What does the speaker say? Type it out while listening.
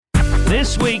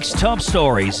This week's top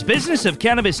stories. Business of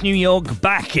Cannabis New York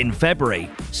back in February.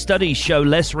 Studies show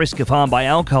less risk of harm by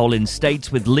alcohol in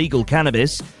states with legal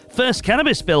cannabis. First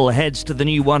cannabis bill heads to the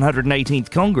new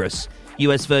 118th Congress.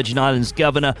 U.S. Virgin Islands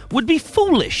governor would be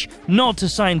foolish not to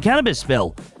sign cannabis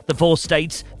bill. The 4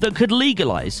 states that could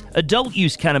legalize adult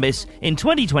use cannabis in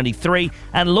 2023,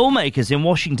 and lawmakers in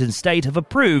Washington state have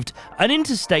approved an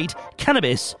interstate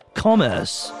cannabis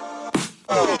commerce.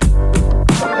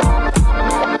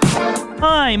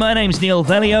 Hi, my name's Neil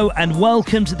Velio, and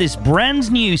welcome to this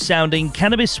brand new sounding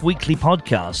Cannabis Weekly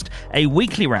podcast, a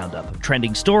weekly roundup of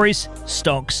trending stories,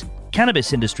 stocks,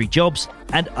 cannabis industry jobs,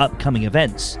 and upcoming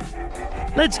events.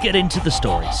 Let's get into the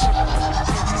stories.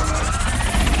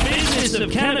 Business of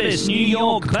Cannabis New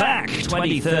York back,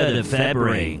 23rd of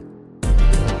February.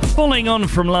 Following on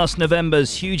from last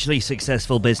November's hugely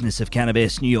successful Business of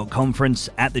Cannabis New York conference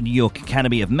at the New York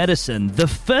Academy of Medicine, the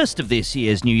first of this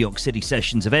year's New York City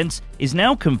Sessions events is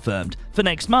now confirmed for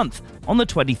next month, on the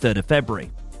 23rd of February.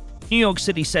 New York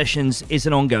City Sessions is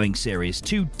an ongoing series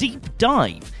to deep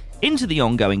dive into the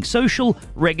ongoing social,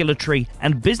 regulatory,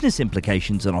 and business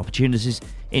implications and opportunities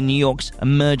in New York's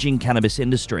emerging cannabis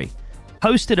industry.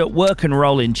 Hosted at Work and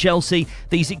Roll in Chelsea,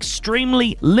 these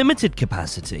extremely limited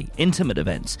capacity, intimate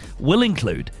events will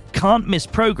include can't-miss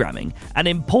programming and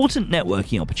important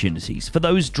networking opportunities for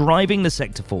those driving the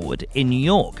sector forward in New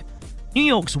York. New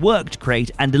York's work to create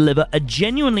and deliver a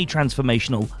genuinely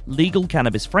transformational legal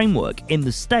cannabis framework in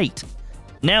the state.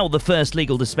 Now the first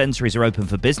legal dispensaries are open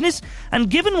for business, and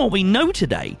given what we know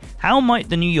today, how might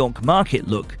the New York market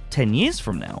look 10 years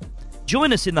from now?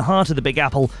 Join us in the heart of the Big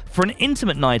Apple for an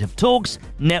intimate night of talks,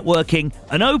 networking,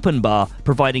 an open bar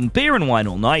providing beer and wine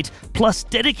all night, plus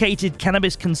dedicated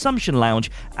cannabis consumption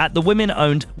lounge at the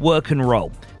women-owned Work and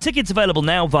Roll. Tickets available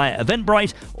now via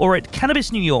Eventbrite or at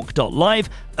cannabisnewyork.live.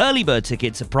 Early bird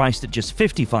tickets are priced at just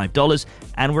 $55,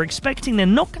 and we're expecting they're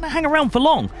not going to hang around for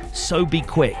long, so be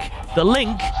quick. The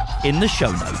link in the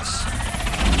show notes.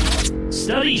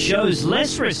 Study shows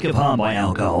less risk of harm by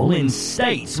alcohol in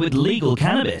states with legal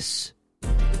cannabis.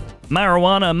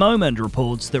 Marijuana Moment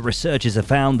reports that researchers have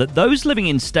found that those living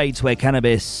in states where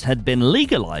cannabis had been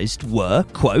legalized were,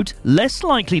 quote, less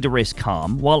likely to risk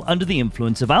harm while under the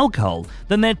influence of alcohol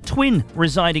than their twin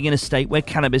residing in a state where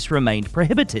cannabis remained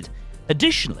prohibited.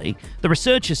 Additionally, the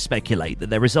researchers speculate that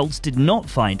their results did not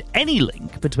find any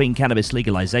link between cannabis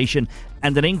legalization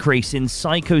and an increase in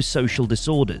psychosocial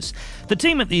disorders. The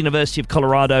team at the University of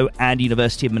Colorado and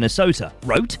University of Minnesota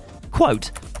wrote,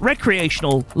 quote,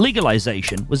 recreational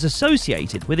legalization was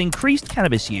associated with increased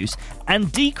cannabis use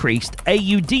and decreased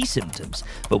AUD symptoms,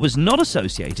 but was not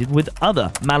associated with other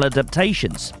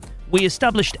maladaptations. We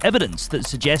established evidence that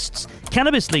suggests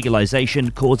cannabis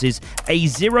legalization causes a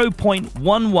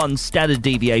 0.11 standard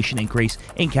deviation increase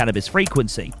in cannabis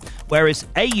frequency, whereas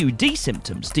AUD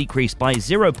symptoms decreased by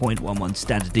 0.11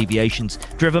 standard deviations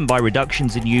driven by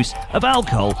reductions in use of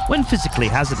alcohol when physically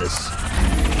hazardous.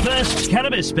 First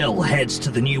cannabis bill heads to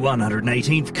the new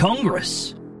 118th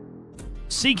Congress.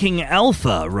 Seeking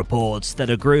Alpha reports that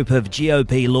a group of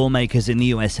GOP lawmakers in the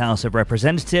U.S. House of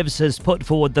Representatives has put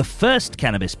forward the first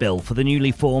cannabis bill for the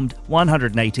newly formed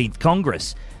 118th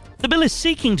Congress. The bill is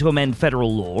seeking to amend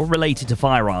federal law related to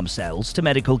firearm sales to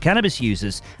medical cannabis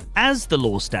users. As the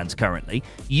law stands currently,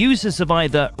 users of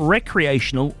either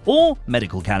recreational or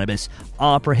medical cannabis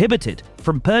are prohibited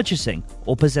from purchasing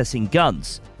or possessing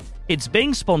guns. It's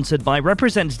being sponsored by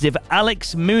Representative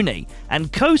Alex Mooney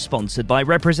and co-sponsored by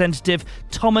Representative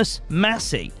Thomas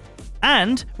Massie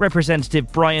and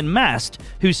Representative Brian Mast,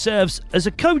 who serves as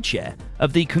a co-chair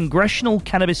of the Congressional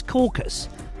Cannabis Caucus.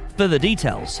 Further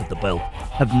details of the bill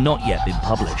have not yet been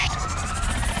published.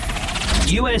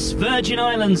 U.S. Virgin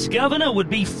Islands governor would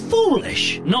be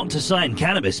foolish not to sign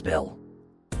cannabis bill.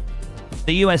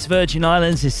 The U.S. Virgin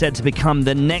Islands is said to become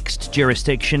the next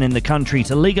jurisdiction in the country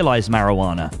to legalize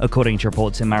marijuana, according to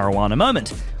reports in Marijuana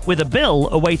Moment, with a bill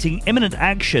awaiting imminent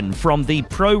action from the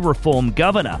pro-reform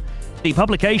governor. The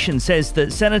publication says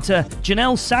that Senator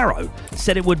Janelle Sarro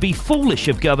said it would be foolish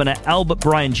of Governor Albert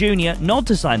Bryan Jr. not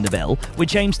to sign the bill,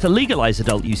 which aims to legalize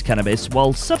adult-use cannabis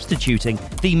while substituting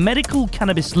the medical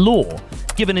cannabis law,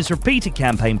 given his repeated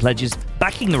campaign pledges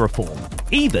backing the reform,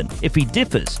 even if he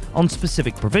differs on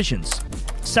specific provisions.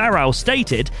 Sarro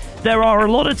stated, "There are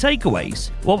a lot of takeaways.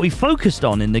 What we focused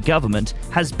on in the government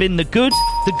has been the good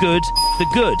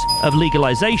of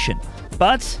legalization,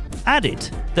 but added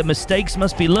that mistakes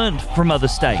must be learned from other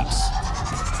states."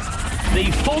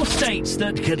 The 4 states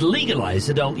that could legalize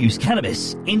adult use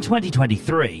cannabis in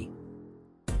 2023.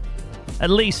 At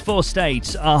least 4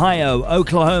 states, Ohio,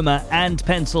 Oklahoma, and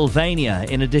Pennsylvania,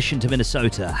 in addition to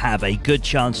Minnesota, have a good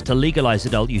chance to legalize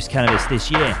adult-use cannabis this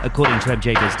year, according to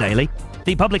MJ Biz Daily.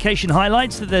 The publication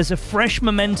highlights that there's a fresh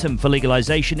momentum for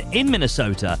legalization in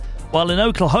Minnesota, while in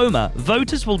Oklahoma,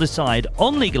 voters will decide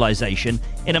on legalization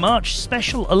in a March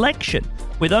special election,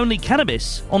 with only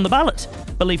cannabis on the ballot,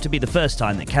 believed to be the first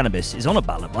time that cannabis is on a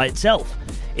ballot by itself.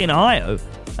 In Ohio,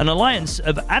 an alliance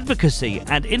of advocacy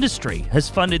and industry has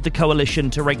funded the coalition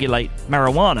to regulate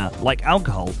marijuana, like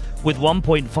alcohol, with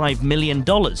 $1.5 million.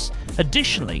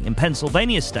 Additionally, in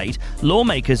Pennsylvania state,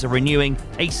 lawmakers are renewing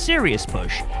a serious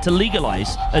push to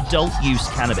legalize adult-use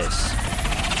cannabis.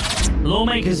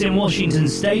 Lawmakers in Washington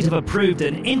state have approved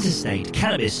an interstate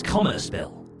cannabis commerce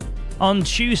bill. On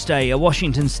Tuesday, a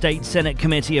Washington State Senate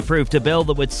committee approved a bill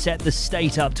that would set the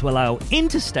state up to allow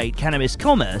interstate cannabis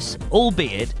commerce,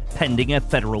 albeit pending a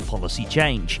federal policy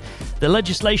change. The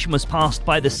legislation was passed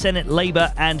by the Senate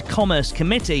Labor and Commerce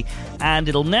Committee, and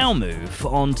it'll now move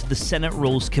on to the Senate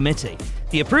Rules Committee.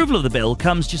 The approval of the bill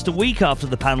comes just a week after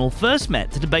the panel first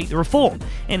met to debate the reform,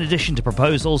 in addition to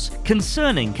proposals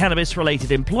concerning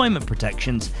cannabis-related employment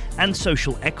protections and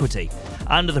social equity.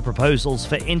 Under the proposals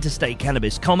for interstate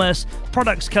cannabis commerce,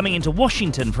 products coming into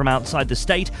Washington from outside the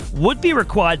state would be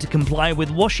required to comply with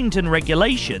Washington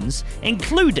regulations,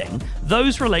 including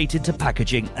those related to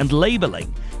packaging and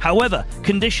labeling. However,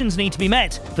 conditions need to be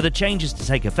met for the changes to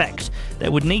take effect.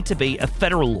 There would need to be a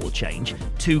federal law change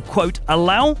to, quote,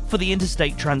 allow for the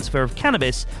interstate transfer of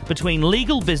cannabis between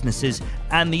legal businesses,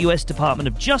 and the US Department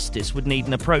of Justice would need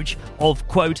an approach of,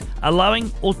 quote,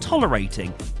 allowing or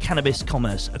tolerating cannabis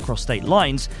commerce across state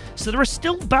lines, so there are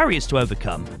still barriers to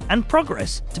overcome and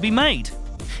progress to be made.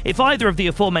 If either of the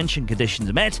aforementioned conditions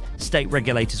are met, state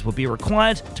regulators will be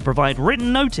required to provide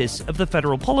written notice of the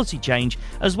federal policy change,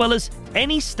 as well as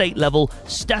any state-level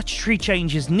statutory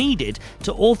changes needed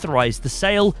to authorize the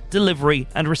sale, delivery,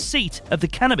 and receipt of the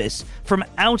cannabis from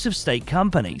out-of-state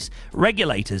companies.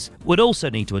 Regulators would also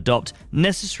need to adopt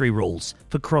necessary rules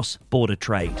for cross-border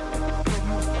trade.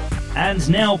 And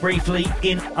now briefly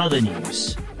in other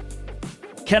news.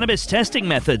 Cannabis testing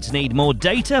methods need more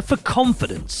data for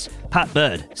confidence. Pat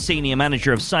Bird, Senior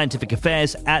Manager of Scientific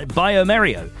Affairs at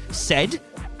bioMérieux, said,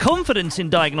 confidence in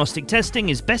diagnostic testing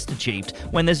is best achieved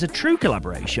when there's a true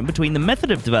collaboration between the method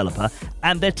developer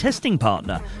and their testing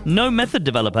partner. No method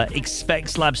developer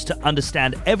expects labs to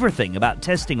understand everything about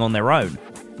testing on their own.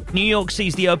 New York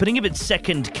sees the opening of its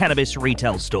second cannabis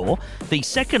retail store. The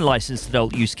second licensed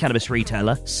adult-use cannabis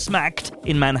retailer, Smacked,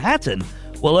 in Manhattan,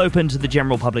 will open to the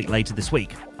general public later this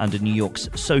week under New York's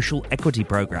Social Equity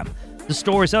Program. The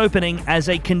store is opening as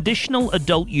a conditional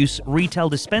adult-use retail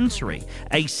dispensary,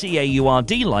 a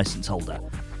CAURD license holder.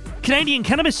 Canadian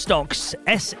cannabis stocks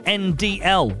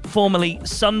SNDL, formerly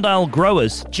Sundial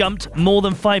Growers, jumped more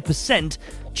than 5%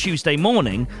 Tuesday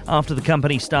morning after the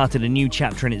company started a new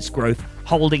chapter in its growth,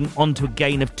 holding onto a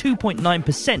gain of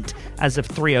 2.9% as of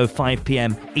 3:05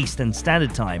 p.m. Eastern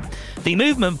Standard Time. The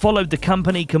movement followed the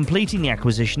company completing the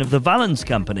acquisition of the Valens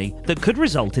Company that could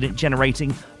result in it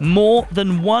generating more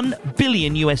than $1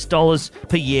 billion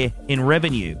per year in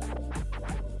revenue.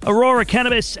 Aurora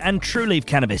Cannabis and Trulieve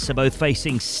Cannabis are both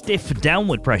facing stiff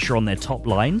downward pressure on their top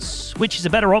lines. Which is a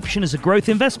better option as a growth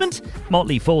investment?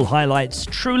 Motley Fool highlights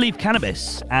Trulieve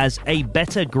Cannabis as a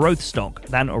better growth stock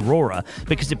than Aurora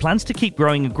because it plans to keep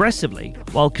growing aggressively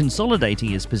while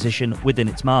consolidating its position within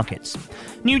its markets.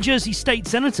 New Jersey state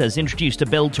senators introduced a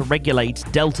bill to regulate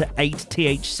Delta-8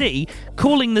 THC,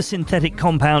 calling the synthetic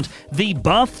compound the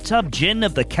bathtub gin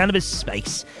of the cannabis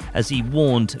space, as he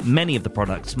warned many of the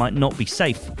products might not be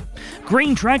safe.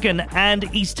 Green Dragon and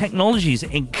East Technologies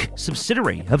Inc.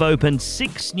 subsidiary have opened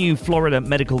 6 new Florida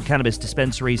medical cannabis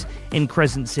dispensaries in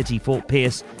Crescent City, Fort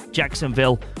Pierce,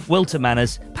 Jacksonville, Wilton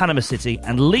Manors, Panama City,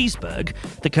 and Leesburg.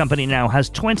 The company now has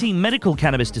 20 medical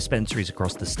cannabis dispensaries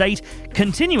across the state,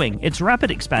 continuing its rapid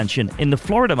expansion in the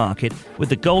Florida market with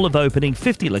the goal of opening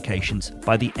 50 locations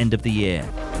by the end of the year.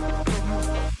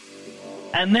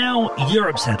 And now,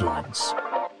 Europe's headlines.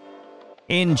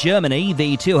 In Germany,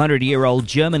 the 200-year-old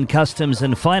German Customs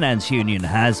and Finance Union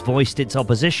has voiced its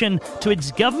opposition to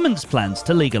its government's plans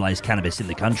to legalise cannabis in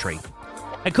the country.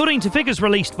 According to figures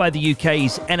released by the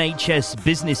UK's NHS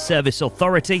Business Service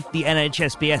Authority, the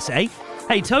NHSBSA,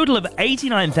 a total of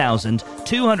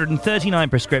 89,239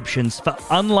 prescriptions for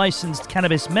unlicensed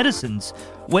cannabis medicines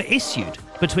were issued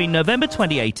between November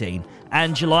 2018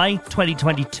 and July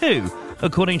 2022,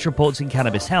 according to reports in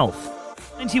Cannabis Health.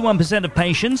 91% of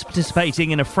patients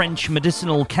participating in a French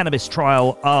medicinal cannabis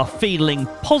trial are feeling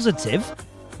positive.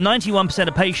 91%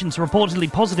 of patients are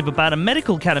reportedly positive about a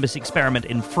medical cannabis experiment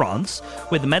in France,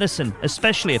 with the medicine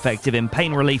especially effective in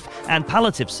pain relief and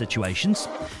palliative situations.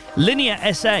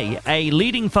 Linea SA, a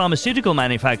leading pharmaceutical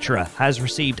manufacturer, has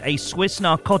received a Swiss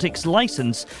narcotics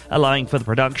license allowing for the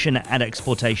production and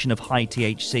exportation of high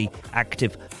THC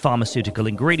active pharmaceutical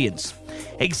ingredients.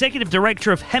 Executive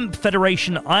Director of Hemp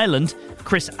Federation Ireland,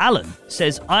 Chris Allen,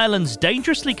 says Ireland's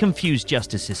dangerously confused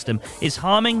justice system is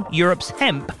harming Europe's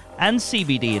hemp and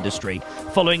CBD industry,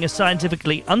 following a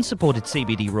scientifically unsupported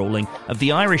CBD ruling of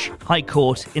the Irish High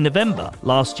Court in November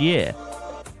last year.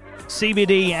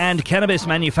 CBD and cannabis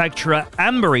manufacturer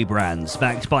Ambery Brands,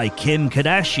 backed by Kim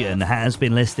Kardashian, has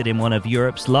been listed in one of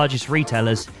Europe's largest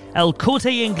retailers, El Corte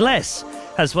Inglés,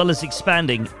 as well as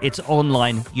expanding its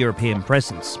online European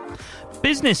presence.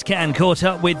 Business Can caught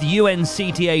up with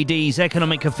UNCTAD's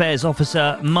Economic Affairs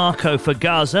Officer Marco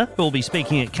Fagaza, who will be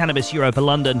speaking at Cannabis Europa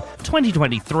London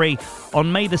 2023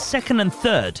 on May the 2nd and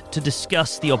 3rd to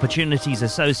discuss the opportunities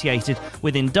associated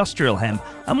with industrial hemp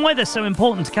and why they're so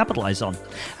important to capitalise on.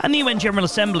 And the UN General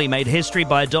Assembly made history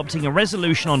by adopting a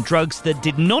resolution on drugs that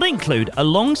did not include a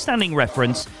long-standing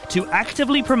reference to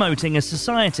actively promoting a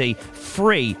society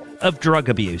free of drug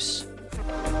abuse.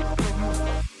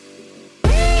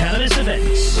 Cannabis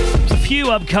events. A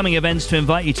few upcoming events to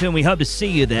invite you to, and we hope to see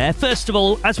you there. First of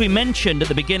all, as we mentioned at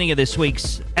the beginning of this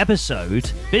week's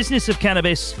episode, Business of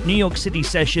Cannabis New York City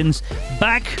sessions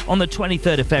back on the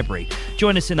 23rd of February.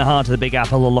 Join us in the heart of the Big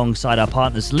Apple alongside our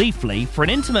partners Leafly for an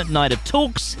intimate night of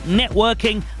talks,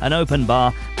 networking, an open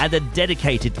bar, and a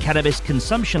dedicated cannabis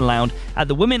consumption lounge at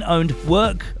the women-owned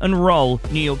Work and Roll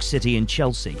New York City in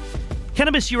Chelsea.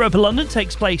 Cannabis Europa London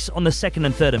takes place on the 2nd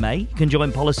and 3rd of May. You can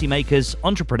join policymakers,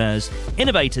 entrepreneurs,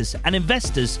 innovators and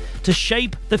investors to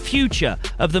shape the future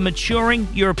of the maturing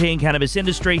European cannabis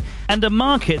industry and a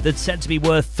market that's set to be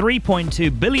worth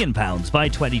 £3.2 billion by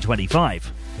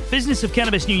 2025. Business of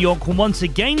Cannabis New York will once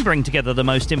again bring together the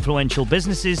most influential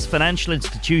businesses, financial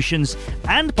institutions,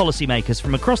 and policymakers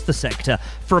from across the sector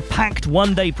for a packed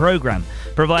one-day program,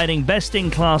 providing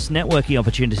best-in-class networking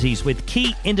opportunities with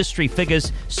key industry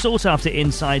figures, sought-after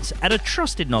insights, and a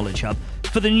trusted knowledge hub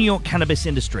for the New York cannabis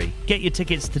industry. Get your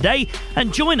tickets today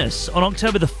and join us on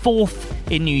October the 4th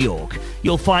in New York.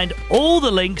 You'll find all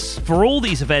the links for all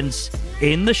these events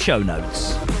in the show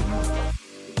notes.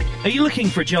 Are you looking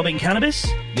for a job in cannabis?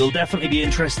 You'll definitely be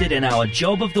interested in our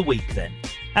Job of the Week then.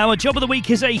 Our Job of the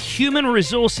Week is a Human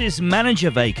Resources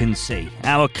Manager vacancy.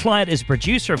 Our client is a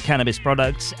producer of cannabis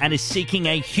products and is seeking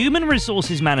a Human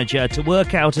Resources Manager to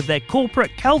work out of their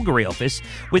corporate Calgary office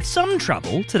with some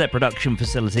travel to their production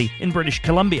facility in British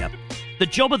Columbia. The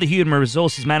job of the Human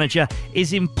Resources Manager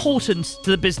is important to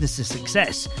the business's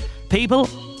success. People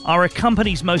are a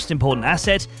company's most important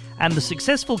asset, and the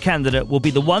successful candidate will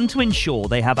be the one to ensure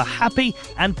they have a happy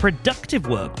and productive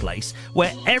workplace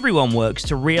where everyone works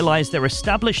to realise their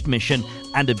established mission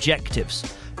and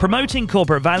objectives. Promoting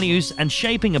corporate values and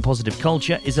shaping a positive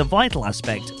culture is a vital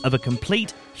aspect of a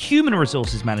complete Human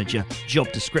Resources Manager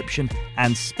job description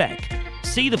and spec.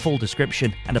 See the full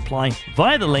description and apply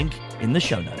via the link in the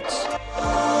show notes.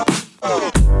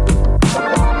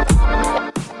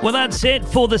 Well, that's it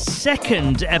for the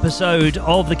second episode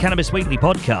of the Cannabis Weekly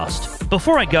podcast.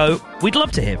 Before I go, we'd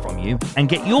love to hear from you and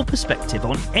get your perspective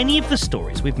on any of the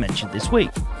stories we've mentioned this week.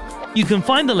 You can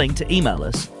find the link to email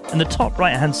us in the top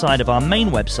right-hand side of our main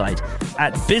website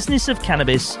at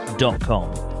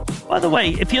businessofcannabis.com. By the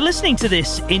way, if you're listening to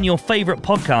this in your favourite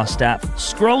podcast app,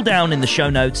 scroll down in the show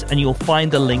notes and you'll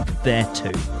find the link there too.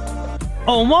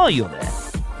 Oh, and while you're there,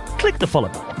 click the follow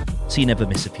button so you never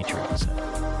miss a future episode.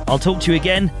 I'll talk to you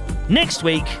again next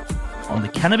week on the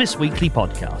Cannabis Weekly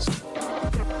podcast.